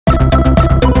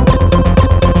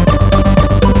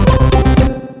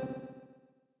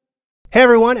Hey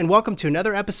everyone, and welcome to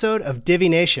another episode of Divi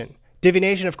Nation. Divi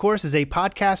Nation, of course, is a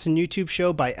podcast and YouTube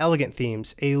show by Elegant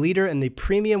Themes, a leader in the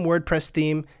premium WordPress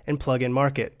theme and plugin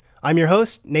market. I'm your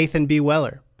host, Nathan B.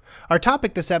 Weller. Our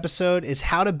topic this episode is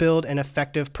how to build an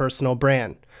effective personal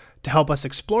brand. To help us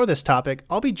explore this topic,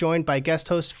 I'll be joined by guest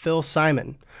host Phil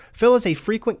Simon. Phil is a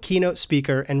frequent keynote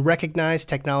speaker and recognized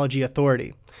technology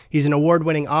authority. He's an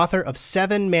award-winning author of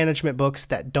 7 management books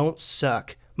that don't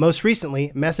suck. Most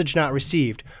recently, Message Not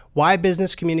Received, Why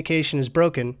Business Communication is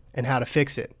Broken and How to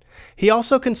Fix It. He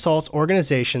also consults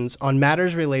organizations on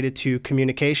matters related to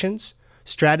communications,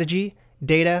 strategy,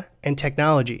 data, and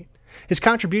technology. His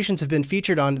contributions have been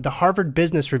featured on the Harvard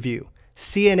Business Review,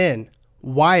 CNN,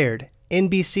 Wired,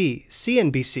 NBC,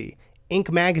 CNBC, Inc.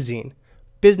 Magazine,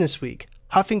 Businessweek,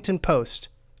 Huffington Post,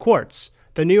 Quartz,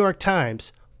 The New York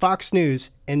Times, Fox News,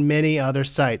 and many other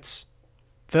sites.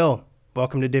 Phil,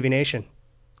 welcome to Divi Nation.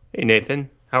 Hey Nathan,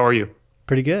 how are you?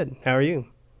 Pretty good. How are you?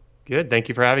 Good, thank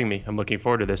you for having me. I'm looking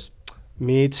forward to this.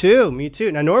 Me too.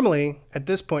 Now, normally, at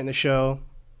this point in the show,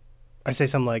 I say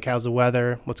something like, how's the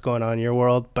weather? What's going on in your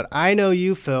world? But I know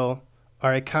you, Phil,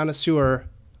 are a connoisseur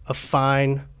of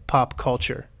fine pop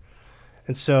culture.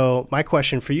 And so my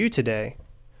question for you today,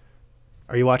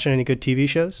 are you watching any good TV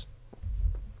shows?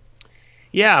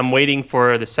 Yeah, I'm waiting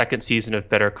for the second season of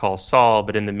Better Call Saul,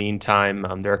 but in the meantime,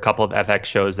 there are a couple of FX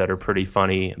shows that are pretty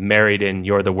funny. Married and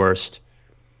You're the Worst.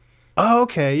 Oh,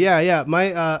 okay. Yeah.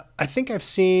 I think I've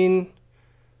seen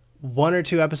 1 or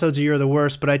 2 episodes of You're the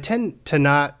Worst, but I tend to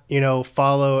not,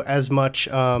 follow as much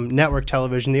network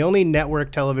television. The only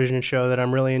network television show that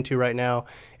I'm really into right now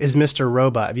is Mr.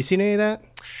 Robot. Have you seen any of that?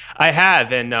 I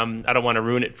have, and I don't want to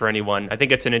ruin it for anyone. I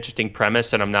think it's an interesting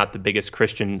premise, and I'm not the biggest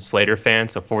Christian Slater fan,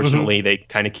 so fortunately they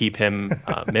kind of keep him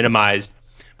minimized.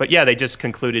 But yeah, they just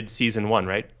concluded season 1,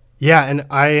 right? Yeah, and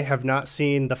I have not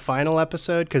seen the final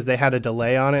episode because they had a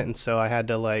delay on it, and so I had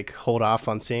to hold off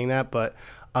on seeing that. But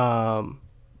I'm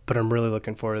really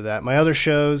looking forward to that. My other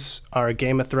shows are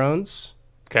Game of Thrones,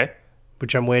 Okay.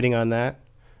 which I'm waiting on that.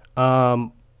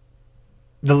 The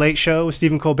Late Show with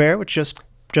Stephen Colbert, which just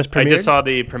premiered. I just saw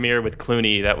the premiere with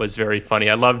Clooney. That was very funny.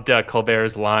 I loved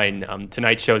Colbert's line,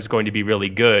 tonight's show is going to be really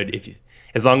good.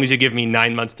 As long as you give me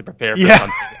 9 months to prepare for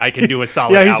something, I can do a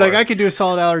solid hour. Yeah, he's like, I could do a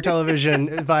solid hour television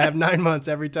if I have 9 months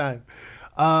every time.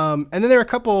 And then there are a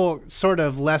couple sort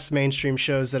of less mainstream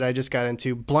shows that I just got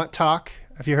into. Blunt Talk.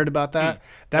 Have you heard about that?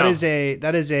 That is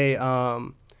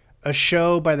a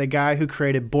show by the guy who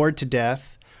created Bored to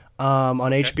Death on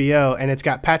HBO, and it's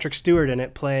got Patrick Stewart in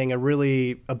it playing a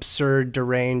really absurd,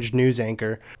 deranged news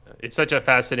anchor. It's such a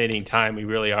fascinating time. We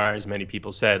really are, as many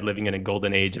people said, living in a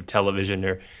golden age of television.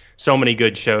 There are so many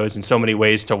good shows and so many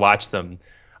ways to watch them.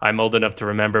 I'm old enough to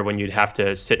remember when you'd have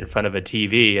to sit in front of a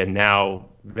TV, and now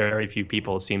very few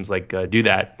people, it seems like, do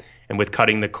that. And with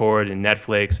cutting the cord and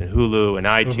Netflix and Hulu and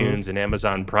iTunes and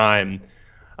Amazon Prime,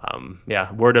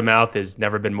 word of mouth has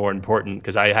never been more important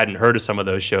because I hadn't heard of some of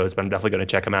those shows, but I'm definitely going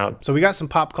to check them out. So we got some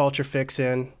pop culture fix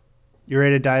in. You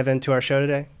ready to dive into our show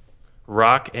today?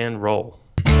 Rock and roll.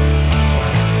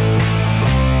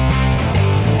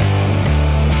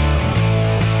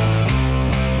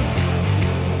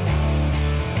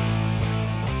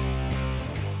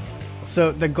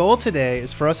 So the goal today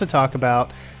is for us to talk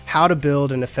about how to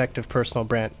build an effective personal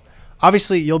brand.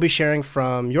 Obviously, you'll be sharing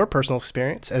from your personal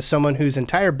experience as someone whose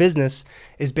entire business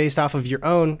is based off of your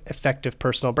own effective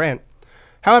personal brand.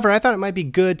 However, I thought it might be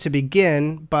good to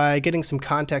begin by getting some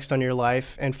context on your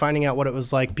life and finding out what it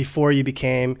was like before you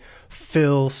became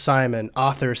Phil Simon,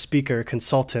 author, speaker,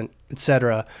 consultant,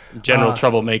 etc. General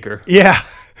troublemaker. Yeah.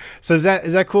 So is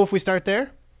that cool if we start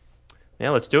there? Yeah,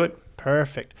 let's do it.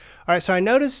 Perfect. All right, so I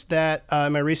noticed that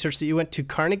in my research that you went to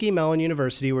Carnegie Mellon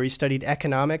University where you studied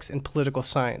economics and political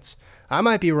science. I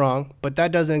might be wrong, but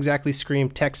that doesn't exactly scream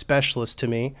tech specialist to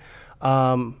me.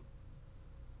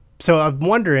 So I'm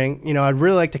wondering, I'd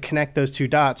really like to connect those two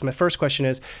dots. My first question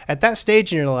is, at that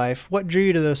stage in your life, what drew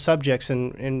you to those subjects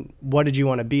and what did you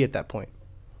want to be at that point?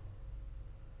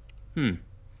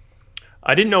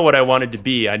 I didn't know what I wanted to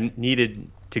be. I needed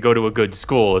to go to a good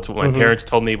school. It's what my parents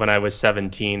told me when I was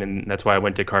 17, and that's why I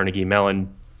went to Carnegie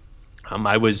Mellon.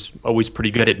 I was always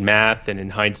pretty good at math and in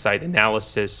hindsight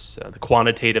analysis, the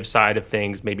quantitative side of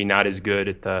things, maybe not as good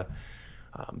at the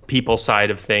people side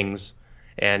of things.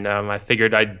 And I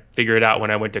figured I'd figure it out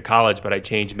when I went to college, but I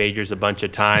changed majors a bunch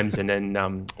of times and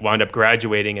then wound up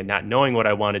graduating and not knowing what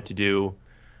I wanted to do.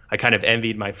 I kind of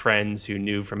envied my friends who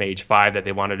knew from age 5 that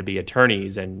they wanted to be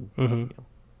attorneys, and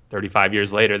 35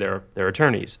 years later, they're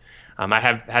attorneys. I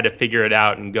have had to figure it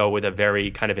out and go with a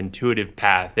very kind of intuitive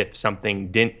path. If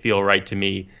something didn't feel right to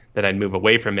me, that I'd move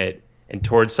away from it and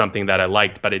towards something that I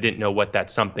liked, but I didn't know what that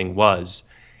something was.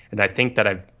 And I think that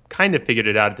I've kind of figured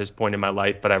it out at this point in my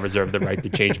life, but I reserve the right to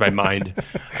change my mind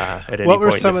at any What were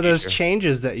point in some the of those future.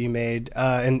 changes that you made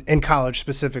in college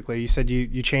specifically? You said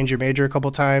you changed your major a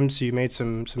couple times. So you made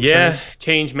some Yeah, turns.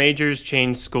 change majors,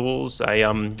 change schools.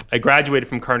 I graduated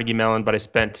from Carnegie Mellon, but I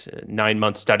spent 9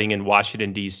 months studying in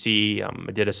Washington D.C.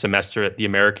 I did a semester at the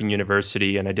American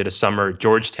University, and I did a summer at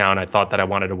Georgetown. I thought that I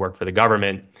wanted to work for the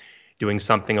government, doing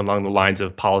something along the lines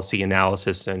of policy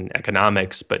analysis and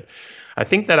economics. But I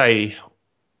think that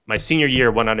my senior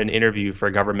year went on an interview for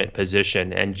a government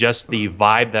position, and just the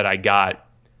vibe that I got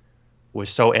was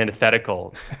so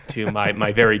antithetical to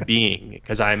my very being,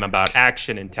 because I'm about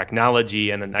action and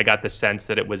technology, and then I got the sense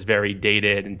that it was very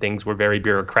dated and things were very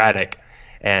bureaucratic.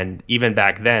 And even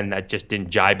back then, that just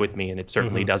didn't jibe with me, and it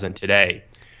certainly doesn't today.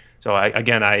 So I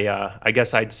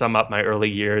guess I'd sum up my early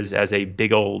years as a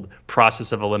big old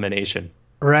process of elimination.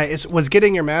 Right. Was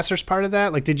getting your master's part of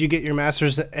that? Like, did you get your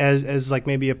master's as like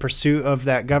maybe a pursuit of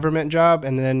that government job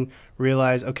and then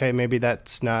realize, okay, maybe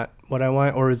that's not what I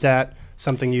want? Or is that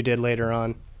something you did later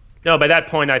on? No, by that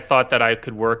point, I thought that I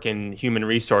could work in human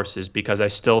resources, because I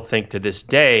still think to this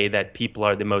day that people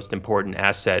are the most important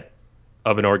asset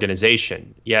of an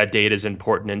organization. Yeah, data is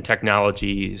important in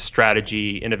technology,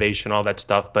 strategy, innovation, all that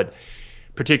stuff. But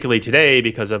particularly today,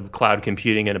 because of cloud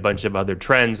computing and a bunch of other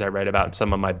trends I write about in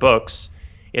some of my books,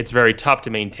 it's very tough to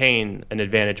maintain an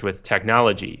advantage with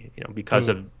technology. Because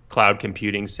of cloud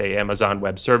computing, say Amazon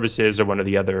Web Services or one of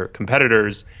the other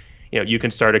competitors, you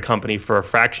can start a company for a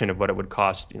fraction of what it would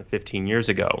cost 15 years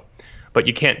ago. But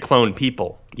you can't clone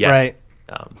people yet. Right.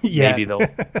 Yeah. Maybe they'll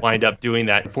wind up doing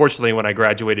that. Unfortunately, when I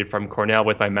graduated from Cornell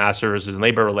with my master's in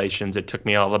labor relations, it took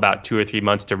me all about 2 or 3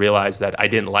 months to realize that I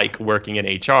didn't like working in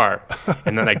HR.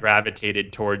 And then I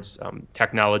gravitated towards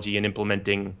technology and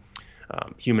implementing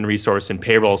human resource and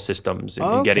payroll systems,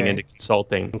 and getting into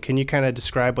consulting. Can you kind of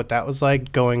describe what that was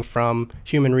like, going from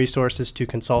human resources to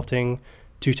consulting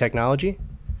to technology?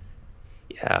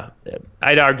 Yeah,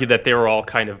 I'd argue that they were all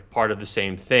kind of part of the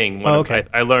same thing.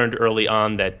 I learned early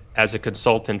on that as a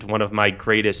consultant, one of my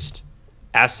greatest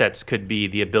assets could be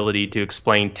the ability to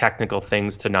explain technical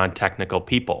things to non-technical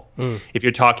people. If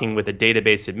you're talking with a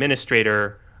database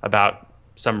administrator about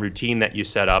some routine that you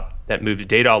set up that moves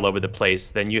data all over the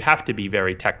place, then you have to be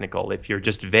very technical. If you're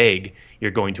just vague,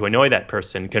 you're going to annoy that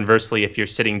person. Conversely, if you're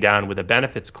sitting down with a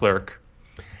benefits clerk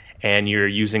and you're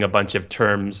using a bunch of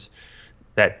terms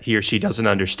that he or she doesn't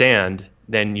understand,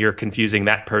 then you're confusing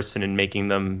that person and making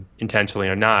them, intentionally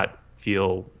or not,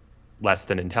 feel less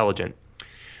than intelligent.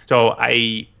 So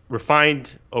I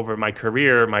refined over my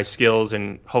career my skills,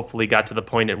 and hopefully got to the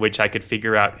point at which I could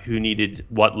figure out who needed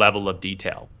what level of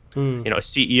detail. A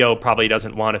CEO probably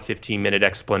doesn't want a 15-minute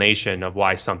explanation of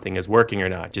why something is working or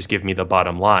not. Just give me the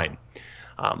bottom line.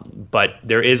 But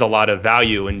there is a lot of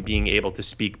value in being able to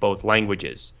speak both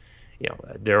languages.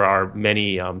 There are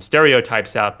many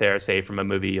stereotypes out there, say from a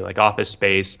movie like Office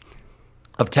Space,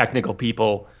 of technical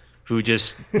people who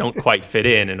just don't quite fit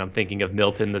in. And I'm thinking of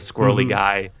Milton, the squirrely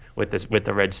guy with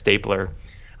the red stapler.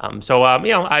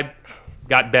 I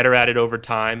got better at it over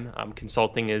time.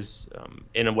 Consulting is,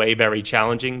 in a way, very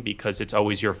challenging, because it's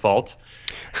always your fault.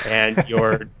 And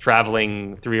you're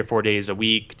traveling 3 or 4 days a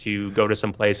week to go to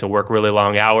some place and work really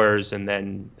long hours. And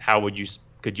then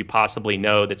could you possibly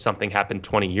know that something happened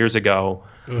 20 years ago?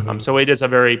 So it is a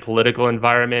very political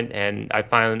environment. And I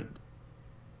found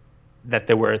that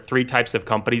there were 3 types of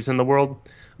companies in the world: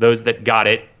 those that got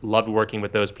it, loved working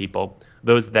with those people;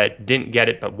 those that didn't get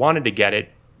it but wanted to get it,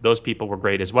 those people were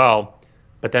great as well.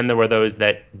 But then there were those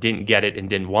that didn't get it and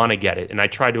didn't want to get it. And I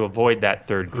tried to avoid that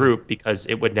third group, because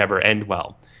it would never end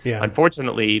well. Yeah.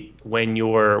 Unfortunately, when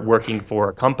you're working for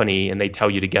a company and they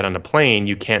tell you to get on a plane,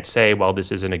 you can't say, well,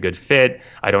 this isn't a good fit,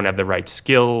 I don't have the right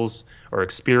skills or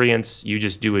experience. You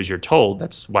just do as you're told.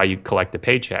 That's why you collect a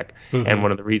paycheck. And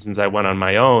one of the reasons I went on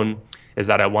my own is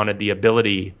that I wanted the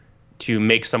ability to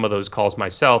make some of those calls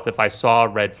myself. If I saw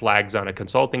red flags on a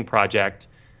consulting project,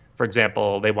 for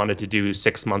example, they wanted to do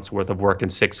 6 months worth of work in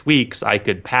 6 weeks, I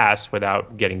could pass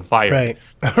without getting fired. Right.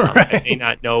 I may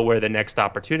not know where the next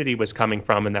opportunity was coming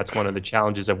from, and that's one of the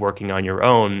challenges of working on your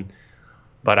own.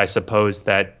 But I suppose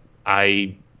that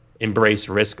I embrace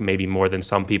risk maybe more than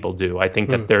some people do. I think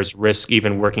that there's risk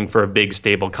even working for a big,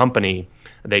 stable company.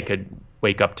 They could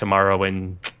wake up tomorrow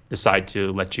and decide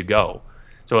to let you go.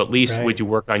 So at least would you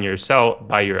work on yourself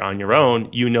on your own,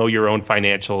 you know your own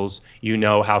financials, you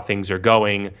know how things are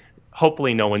going.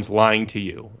 Hopefully no one's lying to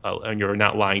you, and you're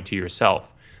not lying to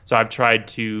yourself. So I've tried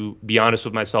to be honest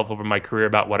with myself over my career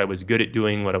about what I was good at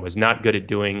doing, what I was not good at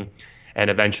doing. and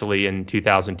eventually in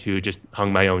 2002 just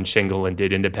hung my own shingle and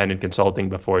did independent consulting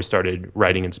before I started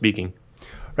writing and speaking.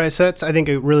 Right. So that's, I think,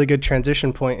 a really good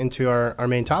transition point into our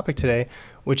main topic today,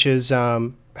 which is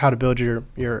how to build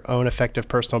your own effective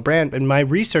personal brand. In my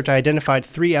research, I identified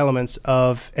 3 elements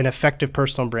of an effective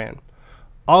personal brand,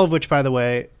 all of which, by the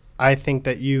way, I think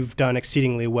that you've done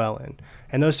exceedingly well in.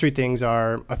 And those 3 things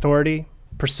are authority,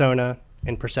 persona,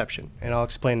 and perception. And I'll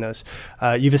explain those.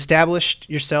 You've established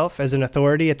yourself as an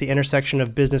authority at the intersection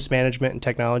of business management and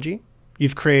technology.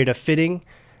 You've created a fitting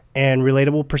and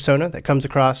relatable persona that comes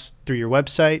across through your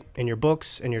website and your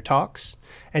books and your talks.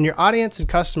 And your audience and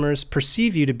customers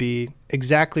perceive you to be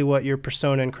exactly what your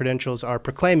persona and credentials are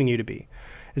proclaiming you to be.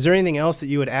 Is there anything else that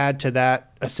you would add to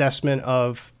that assessment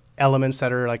of elements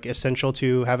that are like essential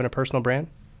to having a personal brand?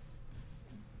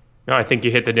 No, I think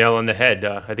you hit the nail on the head.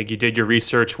 I think you did your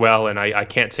research well, and I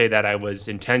can't say that I was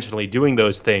intentionally doing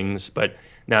those things, but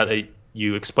now that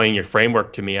you explain your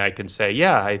framework to me, I can say,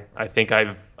 yeah, I think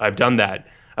I've done that.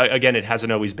 Again, it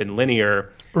hasn't always been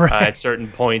linear. Right. At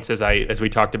certain points, as we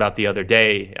talked about the other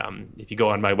day, if you go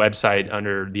on my website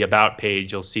under the About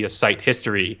page, you'll see a site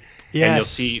history, Yes. and you'll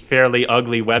see fairly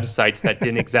ugly websites that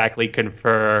didn't exactly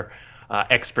confer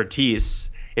expertise.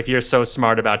 If you're so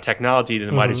smart about technology,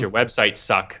 then why does your website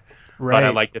suck? Right. But I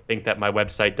like to think that my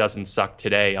website doesn't suck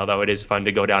today, although it is fun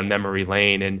to go down memory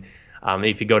lane. And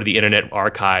if you go to the Internet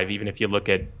Archive, even if you look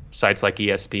at sites like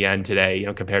ESPN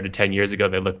today, compared to 10 years ago,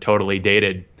 they look totally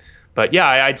dated. But yeah,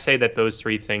 I'd say that those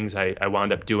 3 things I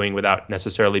wound up doing without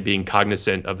necessarily being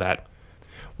cognizant of that.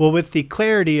 Well, with the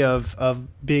clarity of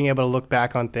being able to look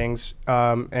back on things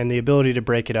and the ability to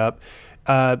break it up,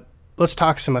 let's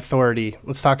talk some authority.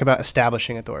 Let's talk about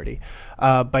establishing authority.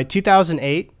 By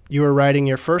 2008, you were writing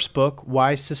your first book,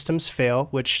 Why Systems Fail,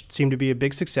 which seemed to be a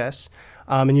big success.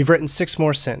 And you've written 6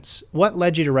 more since. What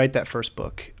led you to write that first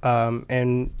book?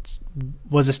 And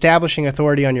was establishing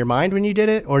authority on your mind when you did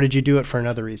it, or did you do it for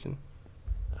another reason?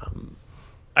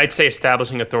 I'd say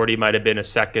establishing authority might have been a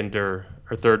second or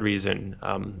third reason.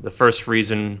 The first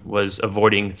reason was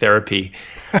avoiding therapy.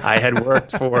 I had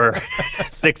worked for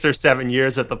 6 or 7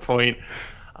 years at the point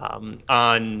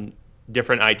on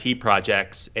different IT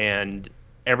projects, and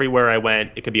everywhere I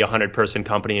went, it could be a 100-person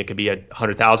company, it could be a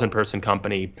 100,000-person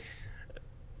company.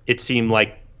 It seemed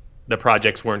like the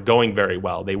projects weren't going very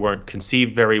well. They weren't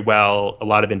conceived very well, a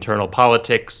lot of internal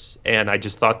politics. And I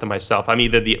just thought to myself, I'm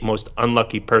either the most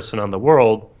unlucky person on the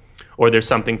world, or there's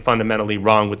something fundamentally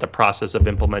wrong with the process of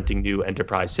implementing new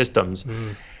enterprise systems.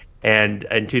 And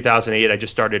in 2008, I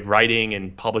just started writing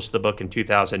and published the book in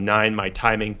 2009. My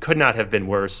timing could not have been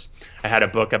worse. I had a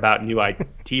book about new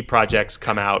IT projects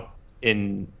come out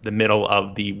in the middle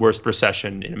of the worst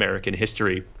recession in American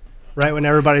history. Right, when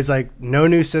everybody's like, no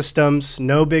new systems,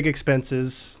 no big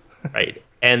expenses. Right.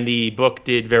 And the book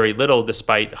did very little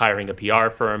despite hiring a PR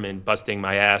firm and busting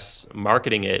my ass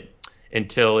marketing it,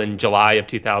 until in July of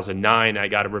 2009, I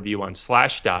got a review on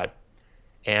Slashdot.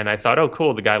 And I thought, oh,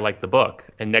 cool, the guy liked the book.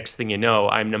 And next thing you know,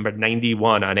 I'm number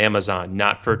 91 on Amazon,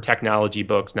 not for technology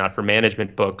books, not for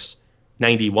management books,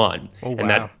 91. Oh, wow. And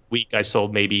that week I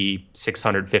sold maybe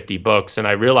 650 books. And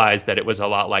I realized that it was a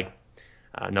lot like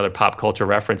another pop culture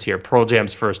reference here, Pearl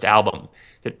Jam's first album.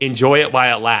 Said, enjoy it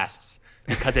while it lasts,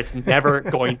 because it's never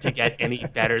going to get any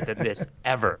better than this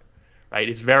ever. Right?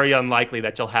 It's very unlikely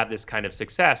that you'll have this kind of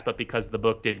success, but because the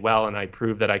book did well and I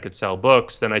proved that I could sell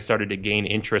books, then I started to gain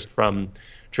interest from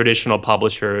traditional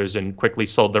publishers and quickly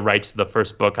sold the rights to the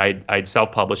first book. I'd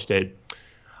self-published it.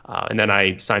 And then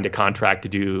I signed a contract to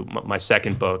do my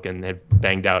second book and have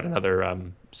banged out another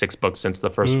 6 books since the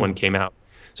first one came out.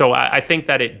 So I think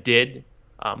that it did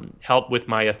help with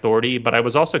my authority, but I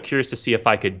was also curious to see if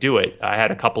I could do it. I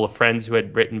had a couple of friends who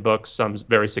had written books, some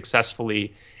very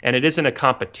successfully, and it isn't a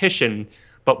competition,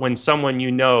 but when someone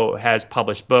you know has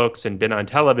published books and been on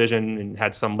television and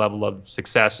had some level of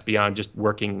success beyond just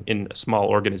working in a small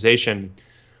organization,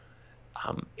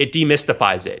 it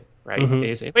demystifies it, right? Mm-hmm.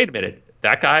 You say, wait a minute,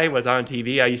 that guy was on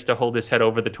TV. I used to hold his head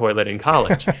over the toilet in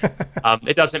college.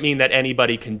 It doesn't mean that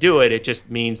anybody can do it. It just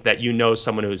means that you know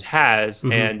someone who has,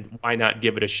 and why not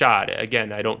give it a shot?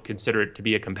 Again, I don't consider it to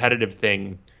be a competitive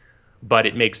thing, but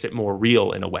it makes it more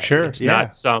real in a way. Sure, It's yeah.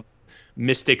 not some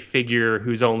mystic figure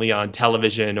who's only on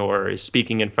television or is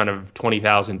speaking in front of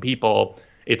 20,000 people.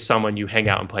 It's someone you hang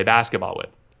out and play basketball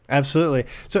with. Absolutely.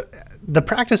 So the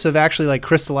practice of actually like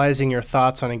crystallizing your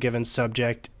thoughts on a given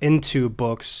subject into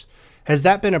books, has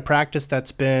that been a practice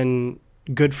that's been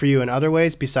good for you in other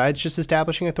ways besides just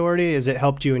establishing authority? Has it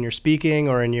helped you in your speaking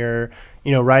or in your,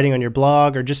 writing on your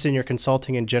blog or just in your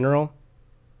consulting in general?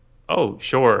 Oh,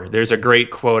 sure. There's a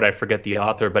great quote. I forget the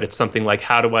author, but it's something like,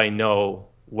 how do I know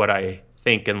what I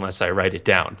think unless I write it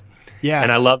down. Yeah.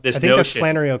 And I love this I think notion. that's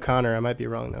Flannery O'Connor. I might be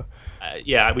wrong though.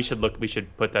 Yeah, we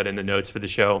should put that in the notes for the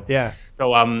show. Yeah.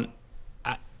 So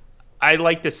I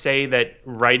like to say that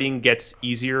writing gets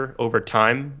easier over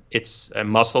time. It's a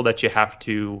muscle that you have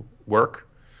to work.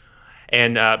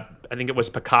 And I think it was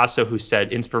Picasso who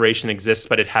said, inspiration exists,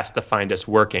 but it has to find us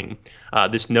working.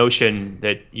 This notion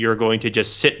that you're going to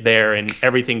just sit there and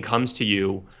everything comes to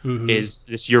you is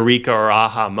this eureka or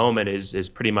aha moment is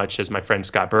pretty much, as my friend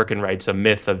Scott Birkin writes, a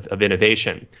myth of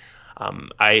innovation.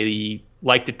 I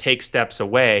like to take steps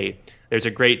away. There's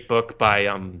a great book by,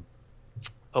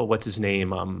 what's his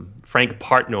name? Frank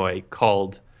Partnoy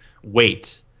called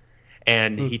Wait.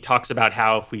 And he talks about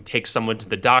how if we take someone to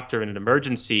the doctor in an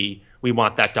emergency, we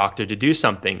want that doctor to do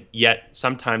something. Yet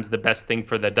sometimes the best thing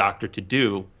for the doctor to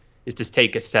do is to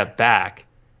take a step back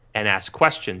and ask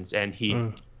questions. And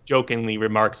he jokingly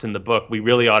remarks in the book, we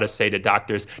really ought to say to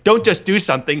doctors, don't just do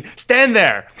something, stand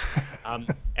there.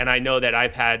 And I know that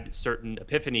I've had certain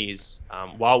epiphanies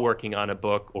while working on a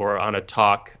book or on a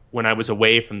talk when I was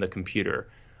away from the computer.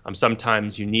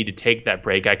 Sometimes you need to take that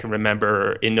break. I can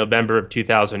remember in November of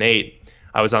 2008,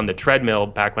 I was on the treadmill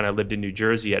back when I lived in New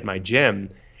Jersey at my gym,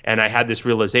 and I had this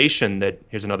realization that,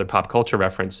 here's another pop culture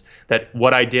reference, that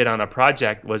what I did on a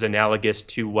project was analogous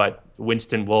to what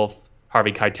Winston Wolfe,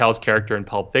 Harvey Keitel's character in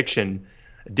Pulp Fiction,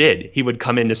 did. He would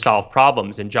come in to solve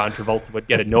problems, and John Travolta would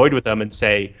get annoyed with him and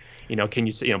say, can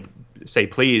you say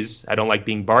please? I don't like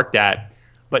being barked at.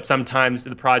 But sometimes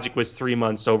the project was 3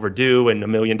 months overdue and $1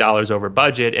 million over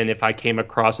budget. And if I came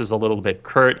across as a little bit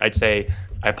curt, I'd say,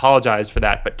 I apologize for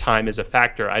that, but time is a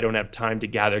factor. I don't have time to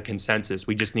gather consensus.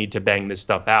 We just need to bang this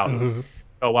stuff out.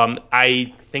 So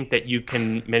I think that you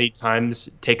can many times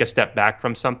take a step back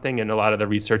from something, and a lot of the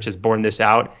research has borne this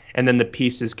out, and then the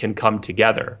pieces can come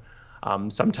together.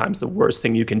 Sometimes the worst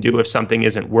thing you can do if something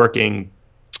isn't working,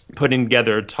 putting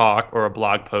together a talk or a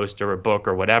blog post or a book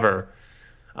or whatever,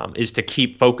 is to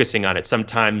keep focusing on it.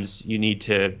 Sometimes you need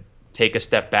to take a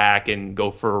step back and go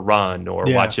for a run or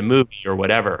watch a movie or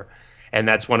whatever. And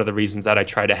that's one of the reasons that I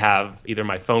try to have either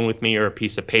my phone with me or a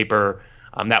piece of paper.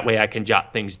 That way I can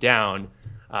jot things down.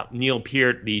 Neil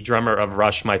Peart, the drummer of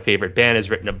Rush, my favorite band, has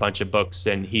written a bunch of books,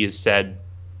 and he has said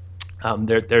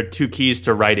there are two keys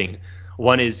to writing.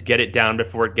 One is get it down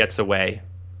before it gets away.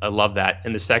 I love that.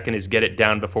 And the second is get it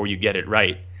down before you get it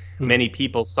right. Many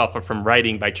people suffer from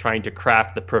writing by trying to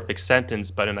craft the perfect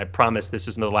sentence, and I promise this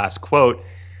is the last quote,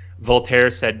 Voltaire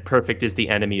said, perfect is the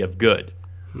enemy of good.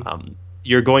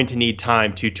 You're going to need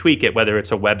time to tweak it, whether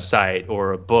it's a website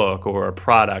or a book or a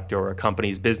product or a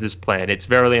company's business plan. It's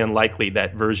very unlikely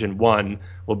that version 1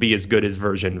 will be as good as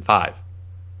version 5.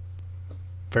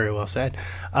 Very well said.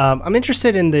 I'm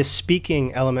interested in the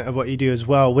speaking element of what you do as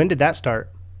well. When did that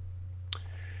start?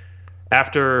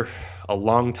 After a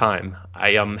long time.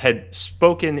 I had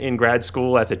spoken in grad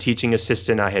school as a teaching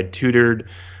assistant. I had tutored.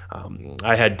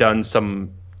 I had done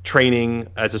some training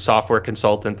as a software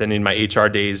consultant, and in my HR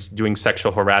days doing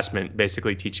sexual harassment,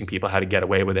 basically teaching people how to get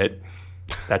away with it.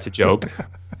 That's a joke.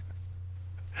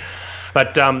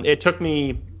 But it took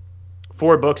me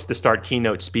 4 books to start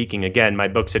keynote speaking. Again, my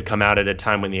books had come out at a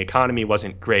time when the economy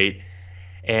wasn't great.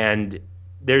 And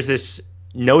there's this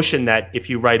notion that if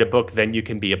you write a book, then you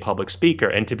can be a public speaker.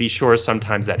 And to be sure,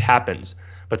 sometimes that happens.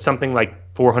 But something like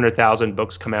 400,000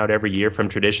 books come out every year from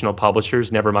traditional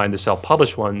publishers, never mind the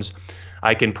self-published ones.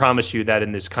 I can promise you that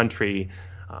in this country,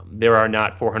 there are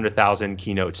not 400,000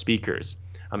 keynote speakers.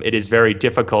 It is very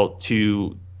difficult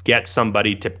to get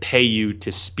somebody to pay you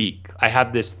to speak. I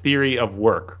have this theory of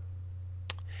work.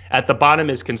 At the bottom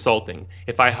is consulting.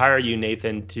 If I hire you,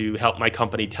 Nathan, to help my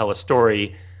company tell a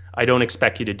story, I don't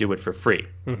expect you to do it for free.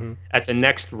 At the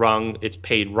next rung, it's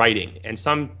paid writing. And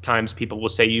sometimes people will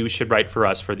say you should write for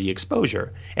us for the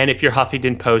exposure. And if you're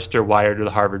Huffington Post or Wired or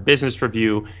the Harvard Business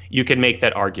Review, you can make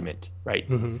that argument, right?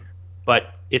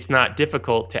 But it's not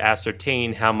difficult to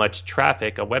ascertain how much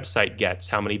traffic a website gets,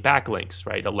 how many backlinks,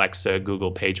 right? Alexa,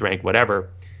 Google, PageRank,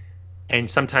 whatever. And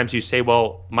sometimes you say,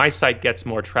 well, my site gets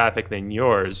more traffic than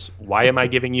yours. Why am I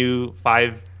giving you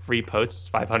 5 free posts,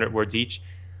 500 words each?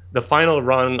 The final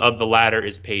rung of the ladder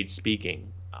is paid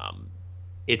speaking.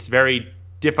 It's very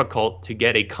difficult to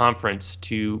get a conference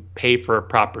to pay for a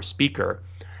proper speaker.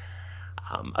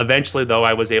 Eventually, though,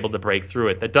 I was able to break through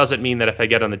it. That doesn't mean that if I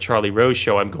get on the Charlie Rose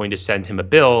show, I'm going to send him a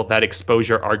bill. That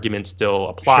exposure argument still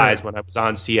applies. Sure. When I was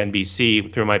on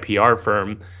CNBC through my PR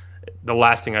firm, the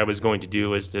last thing I was going to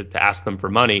do is to ask them for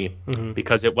money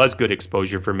because it was good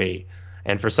exposure for me.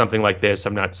 And for something like this,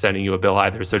 I'm not sending you a bill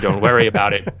either, so don't worry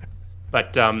about it.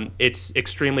 But it's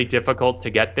extremely difficult to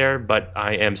get there, but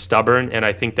I am stubborn. And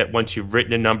I think that once you've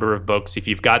written a number of books, if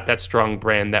you've got that strong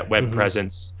brand, that web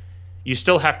presence, you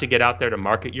still have to get out there to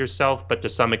market yourself. But to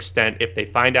some extent, if they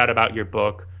find out about your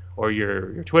book or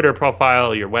your Twitter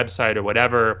profile, your website or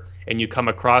whatever, and you come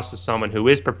across as someone who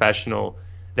is professional,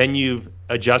 then you've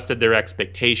adjusted their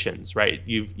expectations, right?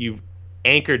 You've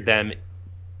anchored them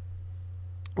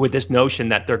with this notion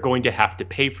that they're going to have to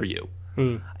pay for you.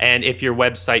 And if your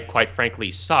website, quite frankly,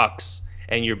 sucks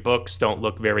and your books don't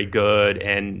look very good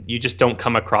and you just don't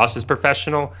come across as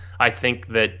professional, I think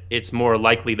that it's more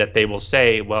likely that they will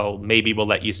say, well, maybe we'll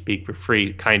let you speak for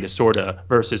free, kind of, sort of,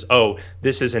 versus, oh,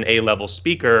 this is an A-level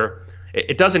speaker.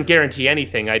 It doesn't guarantee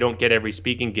anything. I don't get every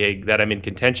speaking gig that I'm in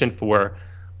contention for,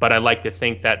 but I like to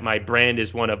think that my brand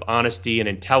is one of honesty and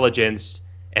intelligence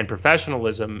and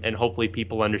professionalism, and hopefully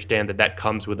people understand that that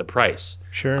comes with a price.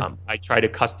 Sure. I try to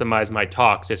customize my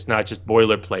talks. It's not just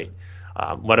boilerplate.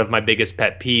 One of my biggest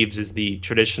pet peeves is the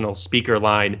traditional speaker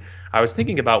line. I was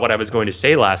thinking about what I was going to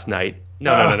say last night.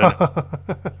 No.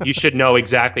 You should know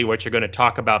exactly what you're going to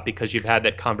talk about because you've had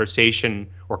that conversation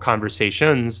or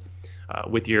conversations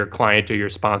with your client or your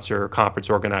sponsor or conference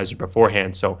organizer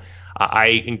beforehand. So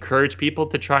I encourage people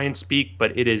to try and speak,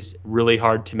 but it is really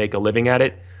hard to make a living at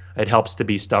it. It helps to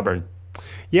be stubborn.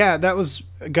 Yeah, that was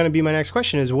going to be my next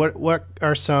question is what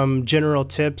are some general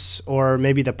tips or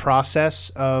maybe the process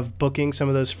of booking some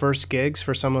of those first gigs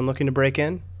for someone looking to break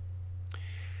in?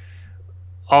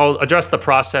 I'll address the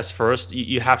process first.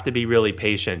 You have to be really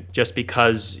patient. Just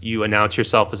because you announce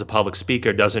yourself as a public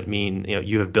speaker doesn't mean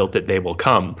you have built it, they will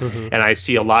come. And I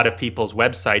see a lot of people's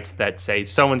websites that say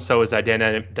so-and-so is a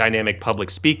dynamic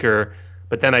public speaker,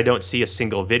 but then I don't see a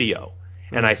single video.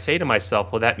 And I say to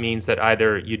myself, well, that means that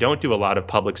either you don't do a lot of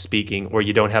public speaking or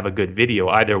you don't have a good video.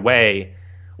 Either way,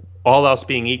 all else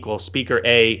being equal, speaker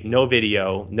A, no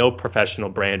video, no professional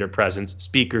brand or presence.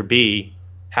 Speaker B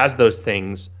has those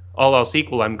things. All else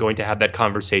equal, I'm going to have that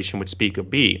conversation with speaker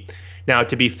B. Now,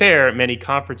 to be fair, many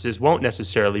conferences won't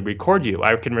necessarily record you.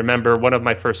 I can remember one of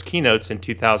my first keynotes in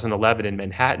 2011 in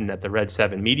Manhattan at the Red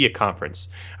 7 Media Conference.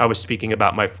 I was speaking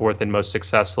about my fourth and most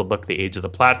successful book, The Age of the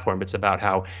Platform. It's about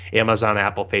how Amazon,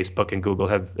 Apple, Facebook, and Google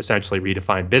have essentially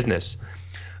redefined business.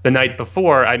 The night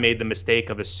before, I made the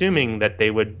mistake of assuming that they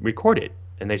would record it.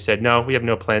 And they said, no, we have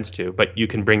no plans to, but you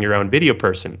can bring your own video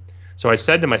person. So I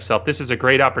said to myself, this is a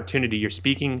great opportunity. You're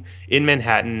speaking in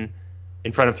Manhattan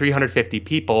in front of 350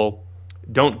 people.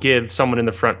 Don't give someone in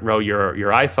the front row your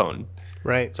iPhone.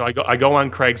 Right. So I go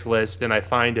on Craigslist and I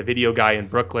find a video guy in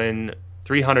Brooklyn,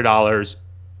 $300.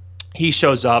 He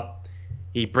shows up,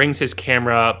 he brings his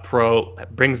camera pro,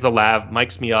 brings the lav,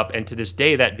 mics me up, and to this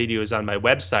day that video is on my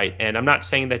website. And I'm not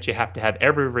saying that you have to have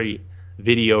every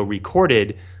video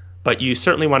recorded, but you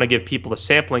certainly want to give people a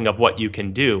sampling of what you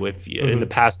can do. If in the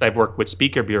past I've worked with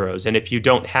speaker bureaus, and if you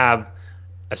don't have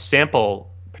a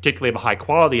sample, particularly of a high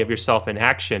quality of yourself in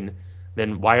action,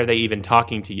 then why are they even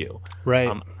talking to you? Right.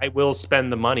 I will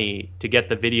spend the money to get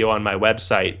the video on my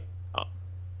website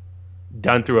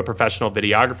done through a professional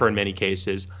videographer in many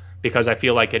cases because I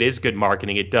feel like it is good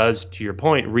marketing. It does, to your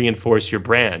point, reinforce your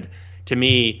brand. To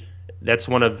me, that's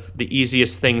one of the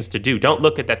easiest things to do. Don't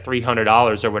look at that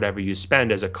 $300 or whatever you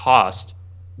spend as a cost,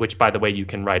 which, by the way, you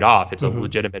can write off. It's a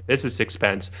legitimate business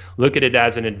expense. Look at it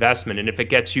as an investment. And if it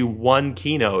gets you one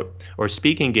keynote or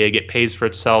speaking gig, it pays for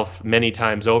itself many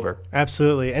times over.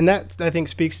 Absolutely. And that, I think,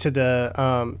 speaks to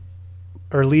the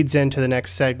or leads into the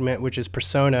next segment, which is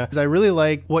persona. I really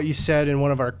like what you said in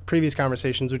one of our previous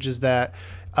conversations, which is that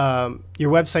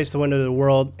your website's the window to the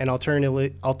world, and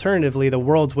alternatively, the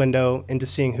world's window into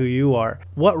seeing who you are.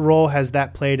 What role has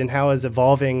that played, and how has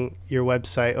evolving your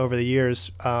website over the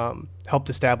years helped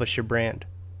establish your brand?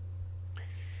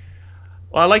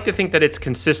 Well, I like to think that it's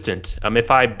consistent.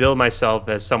 If I bill myself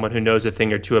as someone who knows a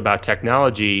thing or two about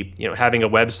technology, having a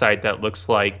website that looks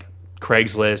like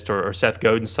Craigslist or Seth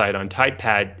Godin's site on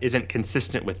TypePad isn't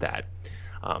consistent with that.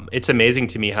 It's amazing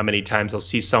to me how many times I'll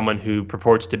see someone who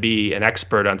purports to be an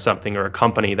expert on something or a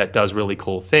company that does really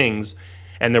cool things,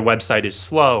 and their website is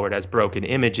slow or it has broken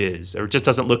images or it just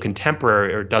doesn't look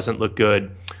contemporary or it doesn't look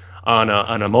good on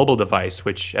a mobile device,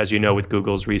 which, as you know, with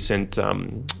Google's recent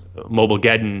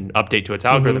Mobilegeddon update to its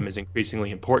algorithm is increasingly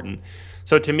important.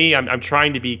 So to me, I'm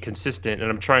trying to be consistent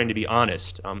and I'm trying to be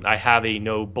honest. I have a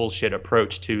no bullshit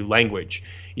approach to language.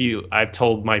 I've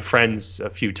told my friends a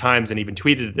few times and even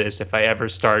tweeted this, if I ever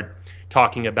start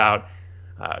talking about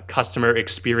customer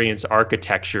experience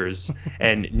architectures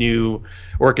and new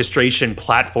orchestration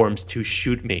platforms, to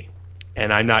shoot me.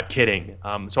 And I'm not kidding.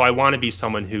 So I want to be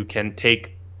someone who can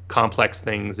take complex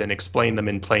things and explain them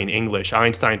in plain English.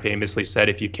 Einstein famously said,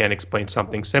 if you can't explain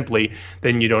something simply,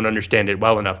 then you don't understand it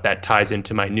well enough. That ties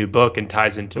into my new book and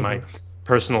ties into my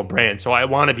personal brand. So I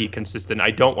want to be consistent.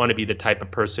 I don't want to be the type of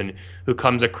person who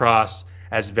comes across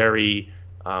as very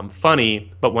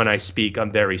funny, but when I speak,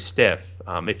 I'm very stiff.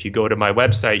 If you go to my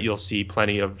website, you'll see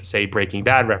plenty of, say, Breaking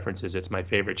Bad references. It's my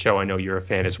favorite show. I know you're a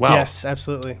fan as well. Yes,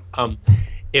 absolutely.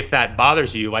 If that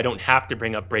bothers you, I don't have to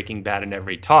bring up Breaking Bad in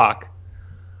every talk,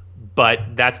 but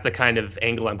that's the kind of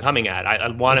angle I'm coming at. I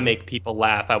want to make people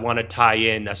laugh. I want to tie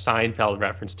in a Seinfeld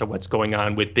reference to what's going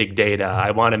on with big data.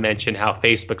 I want to mention how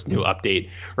Facebook's new update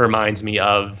reminds me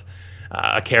of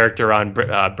a character on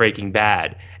Breaking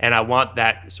Bad. And I want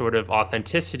that sort of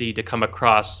authenticity to come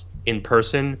across in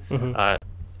person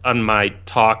on my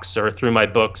talks or through my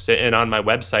books and on my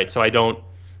website. So I don't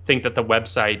think that the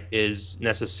website is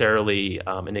necessarily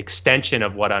an extension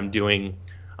of what I'm doing.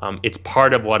 It's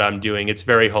part of what I'm doing. It's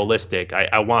very holistic.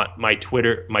 I want my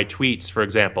tweets, for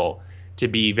example, to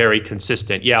be very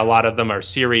consistent. Yeah, a lot of them are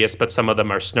serious, but some of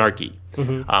them are snarky.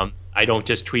 I don't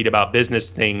just tweet about business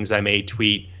things. I may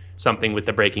tweet something with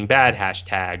the Breaking Bad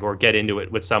hashtag or get into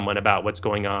it with someone about what's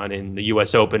going on in the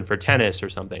US Open for tennis or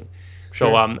something. Sure.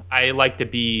 So I like to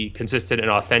be consistent and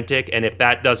authentic. And if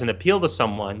that doesn't appeal to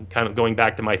someone, kind of going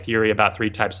back to my theory about 3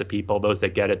 types of people, those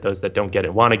that get it, those that don't get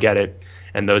it, want to get it,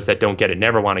 and those that don't get it,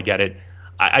 never want to get it.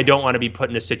 I don't want to be put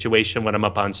in a situation when I'm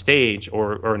up on stage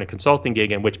or in a consulting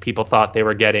gig in which people thought they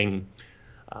were getting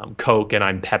Coke and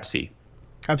I'm Pepsi.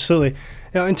 Absolutely.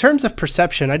 Now, in terms of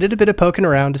perception, I did a bit of poking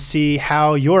around to see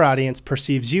how your audience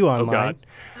perceives you online.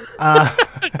 Oh,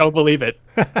 God. Don't believe it.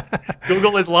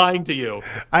 Google is lying to you.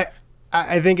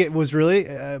 I think it was really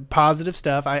positive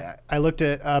stuff. I looked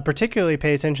at, particularly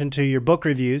pay attention to your book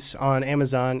reviews on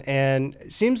Amazon, and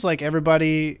it seems like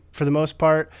everybody, for the most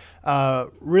part,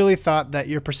 really thought that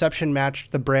your perception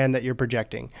matched the brand that you're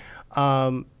projecting.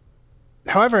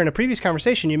 However, in a previous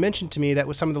conversation, you mentioned to me that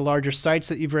with some of the larger sites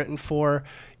that you've written for,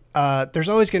 there's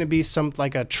always going to be some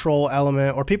like a troll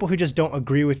element or people who just don't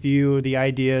agree with you, the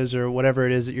ideas or whatever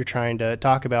it is that you're trying to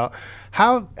talk about.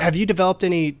 How have you developed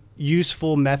any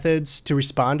useful methods to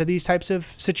respond to these types of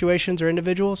situations or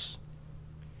individuals?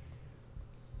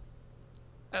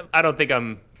 I don't think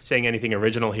I'm saying anything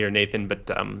original here, Nathan, but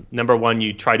number one,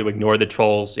 you try to ignore the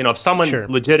trolls. If someone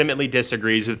legitimately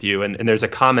disagrees with you, and there's a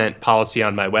comment policy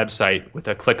on my website with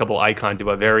a clickable icon to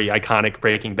a very iconic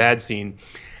Breaking Bad scene,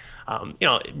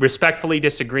 respectfully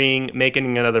disagreeing,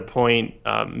 making another point,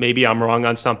 maybe I'm wrong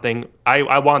on something.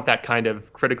 I want that kind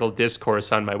of critical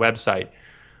discourse on my website.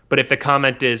 But if the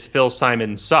comment is Phil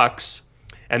Simon sucks,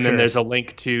 and then there's a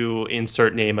link to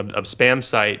insert name of spam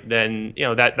site, then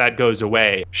that goes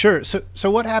away. Sure. So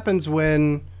what happens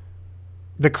when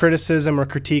the criticism or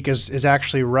critique is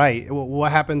actually right?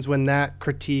 What happens when that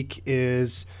critique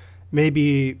is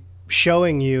maybe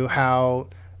showing you how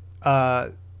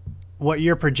what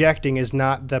you're projecting is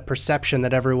not the perception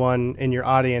that everyone in your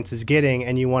audience is getting,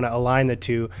 and you want to align the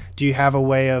two? Do you have a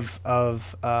way of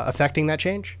affecting that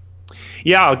change?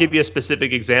 Yeah, I'll give you a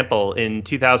specific example. In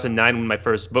 2009, when my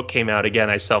first book came out, again,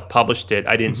 I self-published it.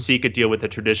 I didn't seek a deal with a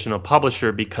traditional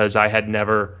publisher because I had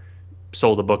never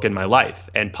sold a book in my life.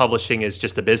 And publishing is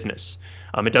just a business.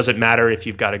 It doesn't matter if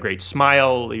you've got a great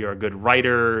smile, you're a good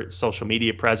writer, social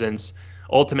media presence.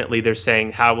 Ultimately, they're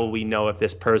saying, how will we know if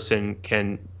this person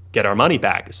can get our money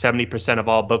back? 70% of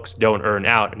all books don't earn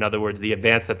out. In other words, the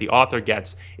advance that the author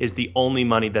gets is the only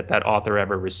money that author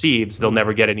ever receives. They'll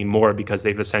never get any more because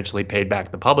they've essentially paid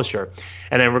back the publisher.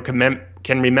 And I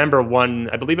can remember one,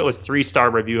 I believe it was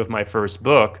 3-star review of my first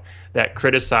book that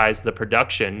criticized the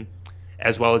production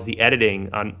as well as the editing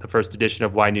on the first edition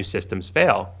of Why New Systems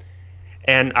Fail.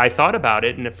 And I thought about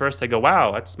it, and at first I go,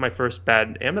 wow, that's my first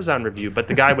bad Amazon review. But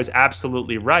the guy was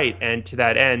absolutely right. And to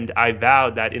that end, I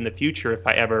vowed that in the future, if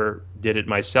I ever did it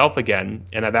myself again,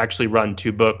 and I've actually run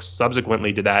 2 books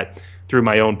subsequently to that through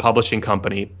my own publishing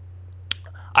company,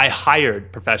 I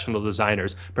hired professional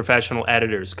designers, professional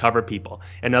editors, cover people.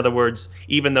 In other words,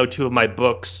 even though 2 of my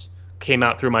books came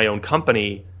out through my own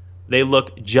company, they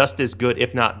look just as good,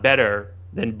 if not better,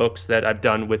 than books that I've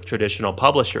done with traditional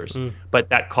publishers. But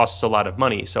that costs a lot of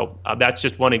money. So that's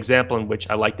just one example in which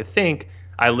I like to think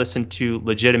I listened to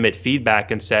legitimate feedback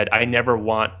and said, I never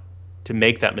want to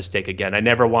make that mistake again. I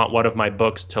never want one of my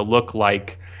books to look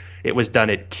like it was done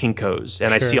at Kinko's.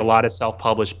 And I see a lot of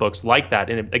self-published books like that.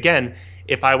 And again,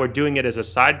 if I were doing it as a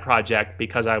side project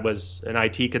because I was an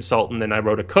IT consultant and I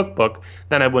wrote a cookbook,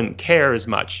 then I wouldn't care as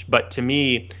much. But to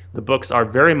me, the books are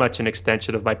very much an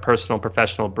extension of my personal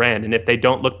professional brand. And if they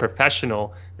don't look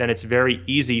professional, then it's very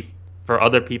easy for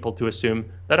other people to assume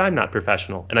that I'm not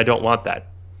professional. And I don't want that.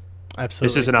 Absolutely.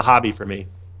 This isn't a hobby for me.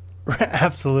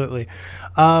 Absolutely.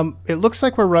 It looks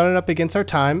like we're running up against our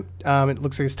time. It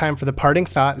looks like it's time for the parting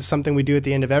thought. It's something we do at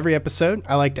the end of every episode.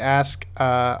 I like to ask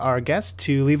our guests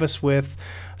to leave us with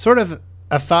sort of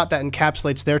a thought that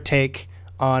encapsulates their take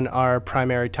on our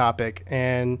primary topic.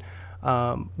 And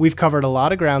we've covered a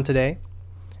lot of ground today.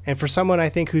 And for someone, I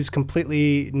think, who's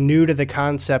completely new to the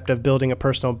concept of building a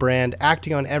personal brand,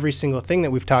 acting on every single thing that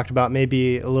we've talked about may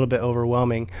be a little bit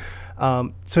overwhelming.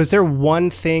 So is there one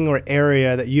thing or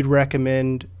area that you'd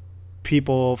recommend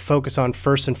people focus on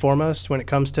first and foremost when it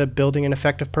comes to building an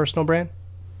effective personal brand?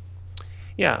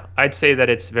 Yeah, I'd say that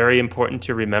it's very important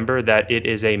to remember that it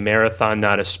is a marathon,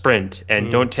 not a sprint.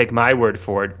 And don't take my word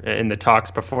for it. In the talks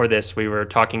before this, we were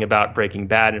talking about Breaking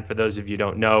Bad. And for those of you who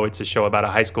don't know, it's a show about a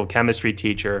high school chemistry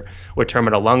teacher with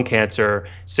terminal lung cancer,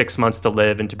 6 months to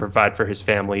live, and to provide for his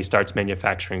family, he starts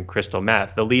manufacturing crystal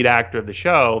meth. The lead actor of the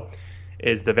show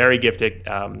is the very gifted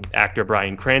actor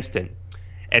Bryan Cranston.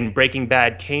 And Breaking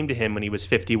Bad came to him when he was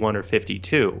 51 or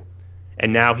 52.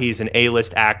 And now he's an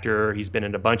A-list actor. He's been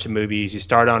in a bunch of movies. He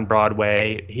started on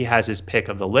Broadway. He has his pick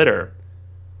of the litter.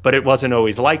 But it wasn't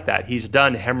always like that. He's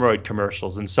done hemorrhoid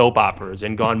commercials and soap operas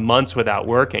and gone months without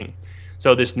working.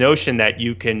 So this notion that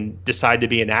you can decide to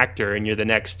be an actor and you're the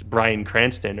next Bryan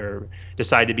Cranston, or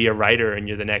decide to be a writer and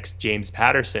you're the next James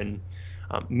Patterson,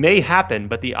 may happen,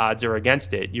 but the odds are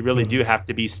against it. You really do have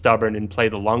to be stubborn and play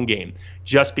the long game.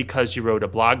 Just because you wrote a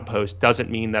blog post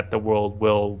doesn't mean that the world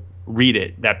will read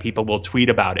it, that people will tweet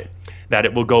about it, that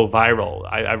it will go viral.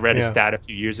 I read a stat a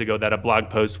few years ago that a blog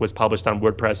post was published on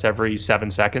WordPress every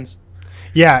 7 seconds.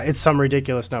 Yeah, it's some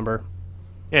ridiculous number.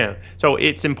 Yeah. So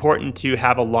it's important to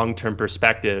have a long-term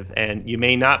perspective, and you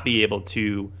may not be able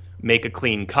to make a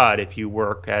clean cut if you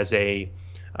work as a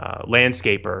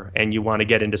landscaper and you want to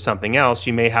get into something else.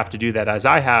 You may have to do that, as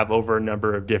I have, over a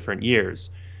number of different years.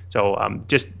 So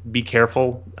just be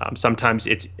careful. Sometimes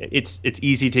it's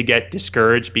easy to get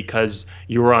discouraged because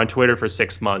you were on Twitter for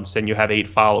 6 months and you have 8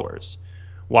 followers.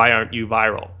 Why aren't you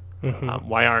viral?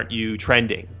 Why aren't you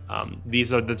trending?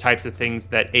 These are the types of things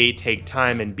that A, take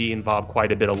time, and B, involve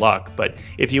quite a bit of luck. But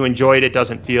if you enjoy it, it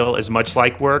doesn't feel as much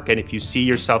like work. And if you see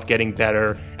yourself getting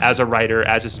better as a writer,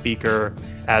 as a speaker,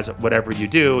 as whatever you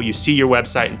do, you see your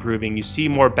website improving, you see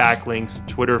more backlinks,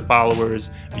 Twitter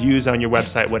followers, views on your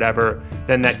website, whatever,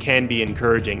 then that can be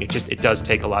encouraging. It does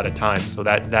take a lot of time. So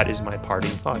that is my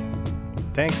parting thought.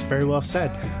 Thanks. Very well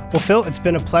said. Well, Phil, it's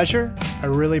been a pleasure. I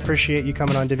really appreciate you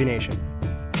coming on Divi Nation.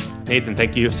 Nathan,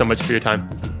 thank you so much for your time.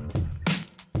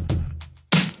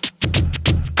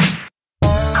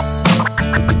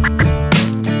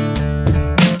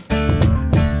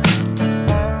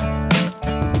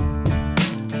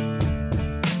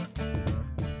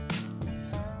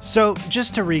 So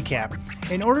just to recap,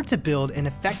 in order to build an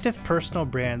effective personal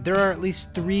brand, there are at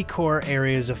least 3 core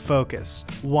areas of focus.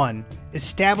 1,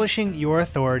 establishing your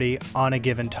authority on a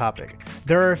given topic.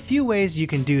 There are a few ways you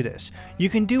can do this. You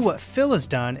can do what Phil has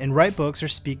done and write books or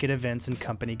speak at events and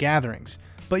company gatherings.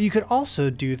 But you could also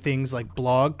do things like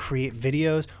blog, create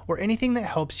videos, or anything that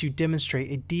helps you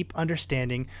demonstrate a deep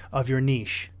understanding of your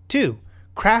niche. 2,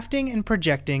 crafting and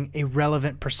projecting a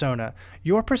relevant persona.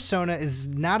 Your persona is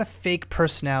not a fake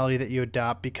personality that you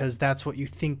adopt because that's what you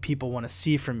think people want to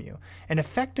see from you. An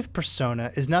effective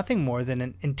persona is nothing more than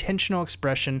an intentional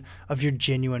expression of your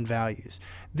genuine values.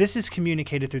 This is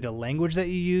communicated through the language that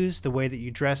you use, the way that you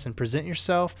dress and present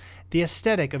yourself, the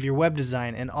aesthetic of your web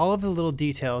design, and all of the little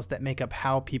details that make up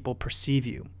how people perceive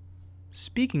you.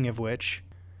 Speaking of which,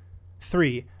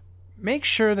 3, make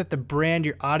sure that the brand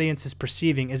your audience is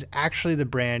perceiving is actually the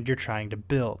brand you're trying to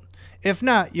build. If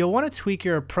not, you'll want to tweak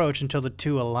your approach until the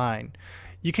two align.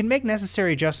 You can make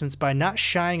necessary adjustments by not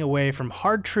shying away from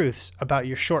hard truths about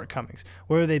your shortcomings,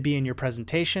 whether they be in your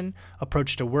presentation,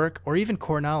 approach to work, or even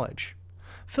core knowledge.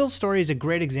 Phil's story is a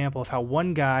great example of how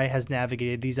one guy has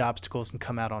navigated these obstacles and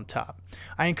come out on top.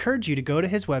 I encourage you to go to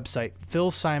his website,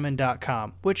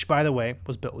 philsimon.com, which, by the way,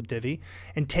 was built with Divi,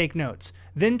 and take notes.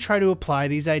 Then try to apply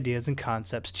these ideas and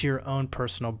concepts to your own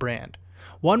personal brand.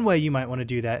 One way you might want to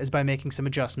do that is by making some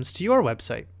adjustments to your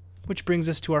website, which brings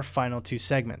us to our final 2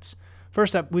 segments.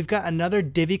 First up, we've got another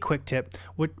Divi Quick Tip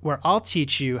where I'll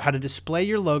teach you how to display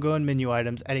your logo and menu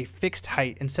items at a fixed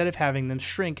height instead of having them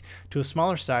shrink to a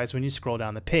smaller size when you scroll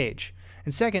down the page.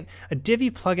 And second, a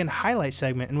Divi plugin highlight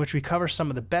segment in which we cover some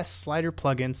of the best slider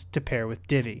plugins to pair with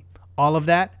Divi. All of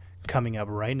that coming up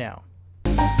right now.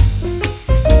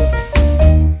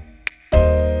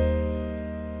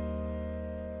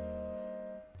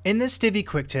 In this Divi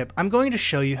Quick Tip, I'm going to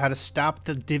show you how to stop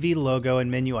the Divi logo and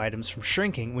menu items from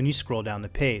shrinking when you scroll down the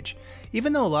page.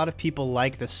 Even though a lot of people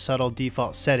like this subtle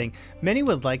default setting, many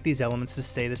would like these elements to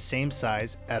stay the same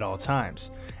size at all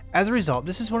times. As a result,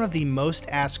 this is one of the most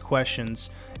asked questions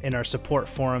in our support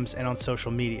forums and on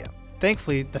social media.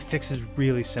 Thankfully, the fix is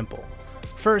really simple.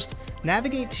 First,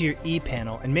 navigate to your E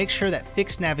panel and make sure that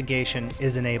fixed navigation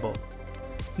is enabled.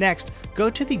 Next,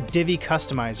 go to the Divi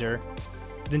Customizer,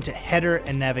 then to Header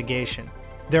and Navigation.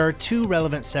 There are two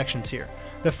relevant sections here.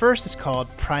 The first is called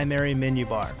Primary Menu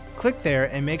Bar. Click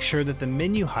there and make sure that the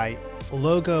menu height,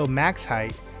 logo max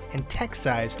height, and text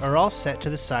size are all set to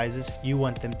the sizes you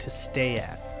want them to stay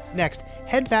at. Next,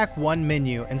 head back one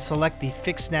menu and select the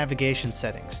Fixed Navigation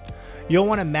settings. You'll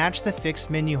want to match the fixed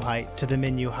menu height to the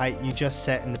menu height you just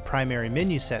set in the primary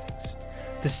menu settings.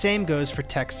 The same goes for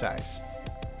text size.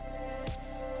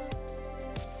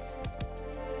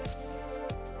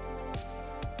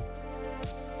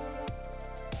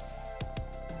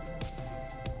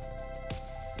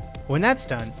 When that's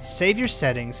done, save your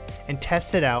settings and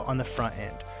test it out on the front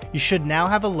end. You should now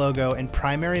have a logo and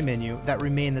primary menu that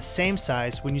remain the same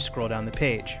size when you scroll down the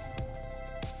page.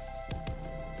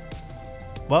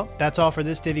 Well, that's all for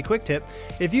this Divi Quick Tip.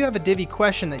 If you have a Divi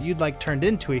question that you'd like turned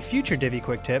into a future Divi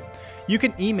Quick Tip, you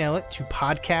can email it to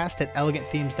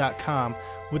podcast@elegantthemes.com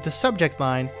with the subject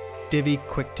line, Divi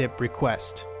Quick Tip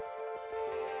Request.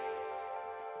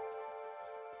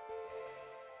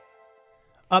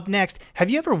 Up next, have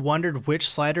you ever wondered which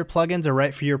slider plugins are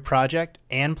right for your project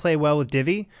and play well with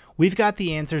Divi? We've got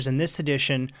the answers in this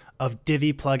edition of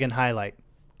Divi Plugin Highlight.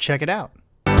 Check it out.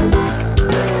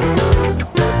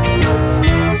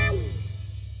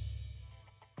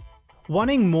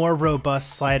 Wanting more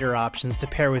robust slider options to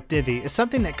pair with Divi is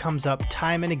something that comes up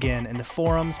time and again in the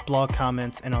forums, blog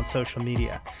comments, and on social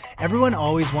media. Everyone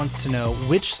always wants to know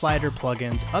which slider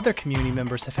plugins other community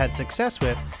members have had success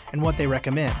with and what they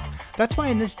recommend. That's why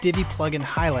in this Divi plugin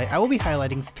highlight, I will be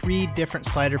highlighting 3 different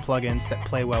slider plugins that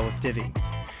play well with Divi.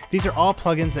 These are all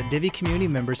plugins that Divi community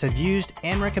members have used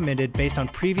and recommended based on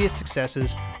previous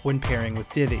successes when pairing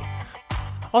with Divi.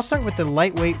 I'll start with the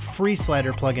lightweight free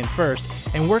slider plugin first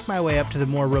and work my way up to the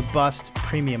more robust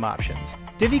premium options.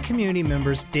 Divi community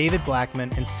members David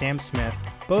Blackman and Sam Smith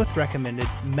both recommended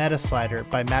Meta Slider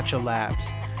by Matcha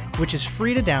Labs, which is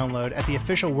free to download at the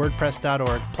official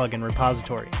WordPress.org plugin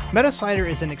repository. Meta Slider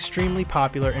is an extremely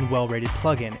popular and well-rated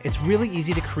plugin. It's really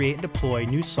easy to create and deploy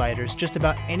new sliders just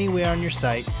about anywhere on your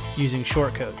site using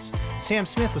shortcodes. Sam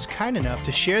Smith was kind enough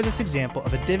to share this example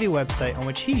of a Divi website on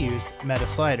which he used Meta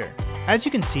Slider. As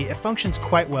you can see, it functions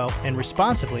quite well and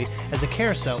responsively as a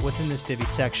carousel within this Divi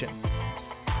section.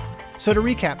 So to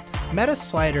recap, Meta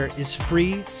Slider is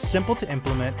free, simple to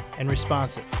implement, and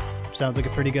responsive. Sounds like a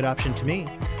pretty good option to me.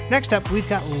 Next up, we've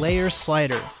got Layer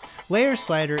Slider. Layer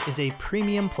Slider is a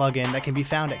premium plugin that can be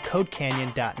found at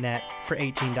codecanyon.net for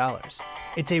 $18.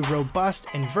 It's a robust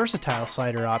and versatile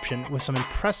slider option with some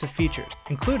impressive features,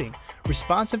 including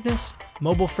responsiveness,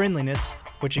 mobile friendliness,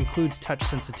 which includes touch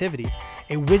sensitivity,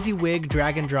 a WYSIWYG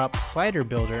drag and drop slider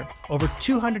builder, over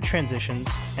 200 transitions,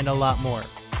 and a lot more.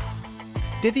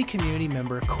 Divi community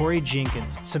member Corey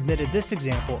Jenkins submitted this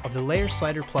example of the Layer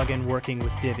Slider plugin working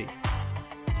with Divi.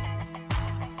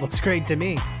 Looks great to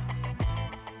me.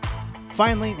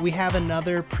 Finally, we have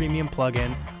another premium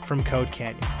plugin from Code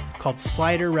Canyon called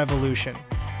Slider Revolution.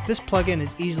 This plugin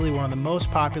is easily one of the most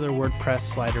popular WordPress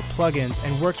slider plugins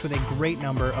and works with a great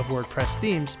number of WordPress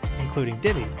themes, including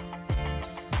Divi.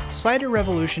 Slider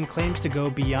Revolution claims to go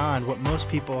beyond what most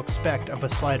people expect of a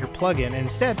slider plugin and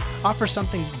instead offers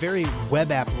something very web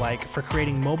app-like for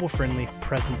creating mobile-friendly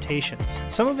presentations.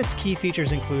 Some of its key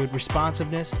features include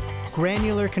responsiveness,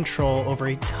 granular control over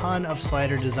a ton of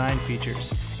slider design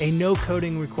features, a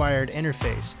no-coding required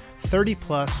interface,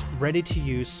 30+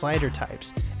 ready-to-use slider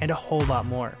types, and a whole lot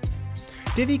more.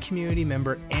 Divi community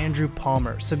member Andrew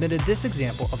Palmer submitted this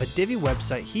example of a Divi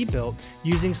website he built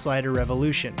using Slider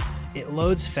Revolution. It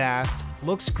loads fast,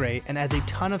 looks great, and adds a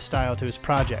ton of style to his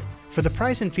project. For the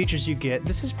price and features you get,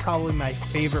 this is probably my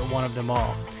favorite one of them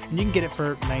all, and you can get it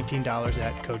for $19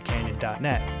 at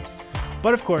codecanyon.net.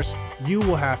 But of course, you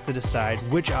will have to decide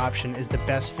which option is the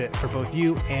best fit for both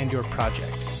you and your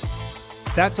project.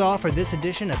 That's all for this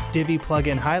edition of Divi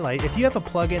Plugin Highlight. If you have a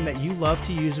plugin that you love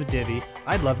to use with Divi,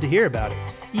 I'd love to hear about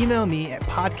it. Email me at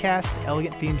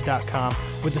podcast@elegantthemes.com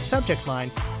with the subject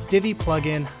line, Divi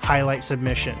Plugin Highlight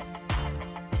Submission.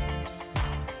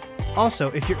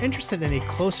 Also, if you're interested in a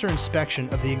closer inspection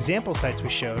of the example sites we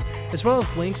showed, as well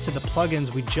as links to the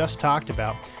plugins we just talked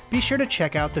about, be sure to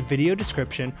check out the video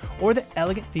description or the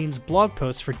Elegant Themes blog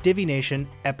post for Divi Nation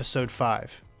Episode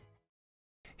 5.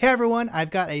 Hey everyone,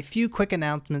 I've got a few quick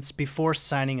announcements before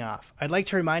signing off. I'd like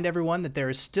to remind everyone that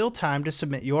there is still time to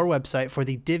submit your website for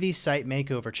the Divi Site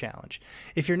Makeover Challenge.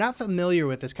 If you're not familiar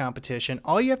with this competition,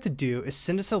 all you have to do is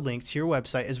send us a link to your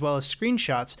website as well as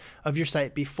screenshots of your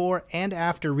site before and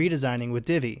after redesigning with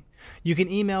Divi. You can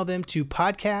email them to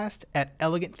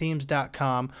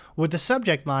podcast@elegantthemes.com with the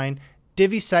subject line,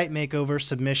 Divi Site Makeover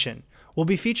Submission. We'll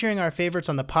be featuring our favorites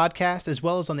on the podcast as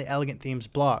well as on the Elegant Themes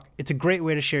blog. It's a great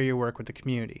way to share your work with the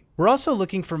community. We're also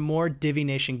looking for more Divi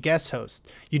Nation guest hosts.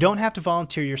 You don't have to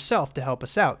volunteer yourself to help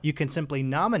us out. You can simply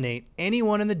nominate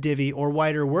anyone in the Divi or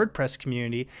wider WordPress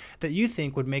community that you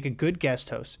think would make a good guest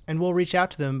host, and we'll reach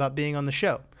out to them about being on the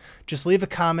show. Just leave a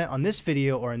comment on this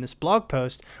video or in this blog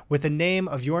post with the name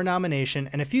of your nomination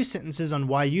and a few sentences on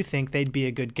why you think they'd be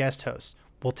a good guest host.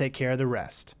 We'll take care of the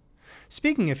rest.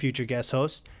 Speaking of future guest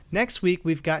hosts, next week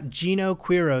we've got Gino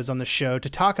Quiros on the show to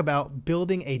talk about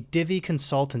building a Divi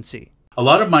consultancy. A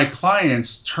lot of my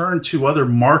clients turn to other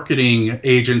marketing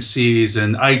agencies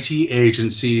and IT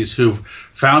agencies who've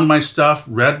found my stuff,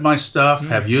 read my stuff,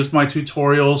 have used my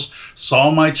tutorials,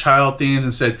 saw my child themes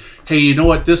and said, hey, you know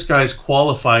what? This guy's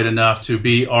qualified enough to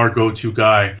be our go-to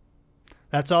guy.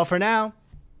 That's all for now.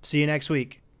 See you next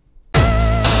week.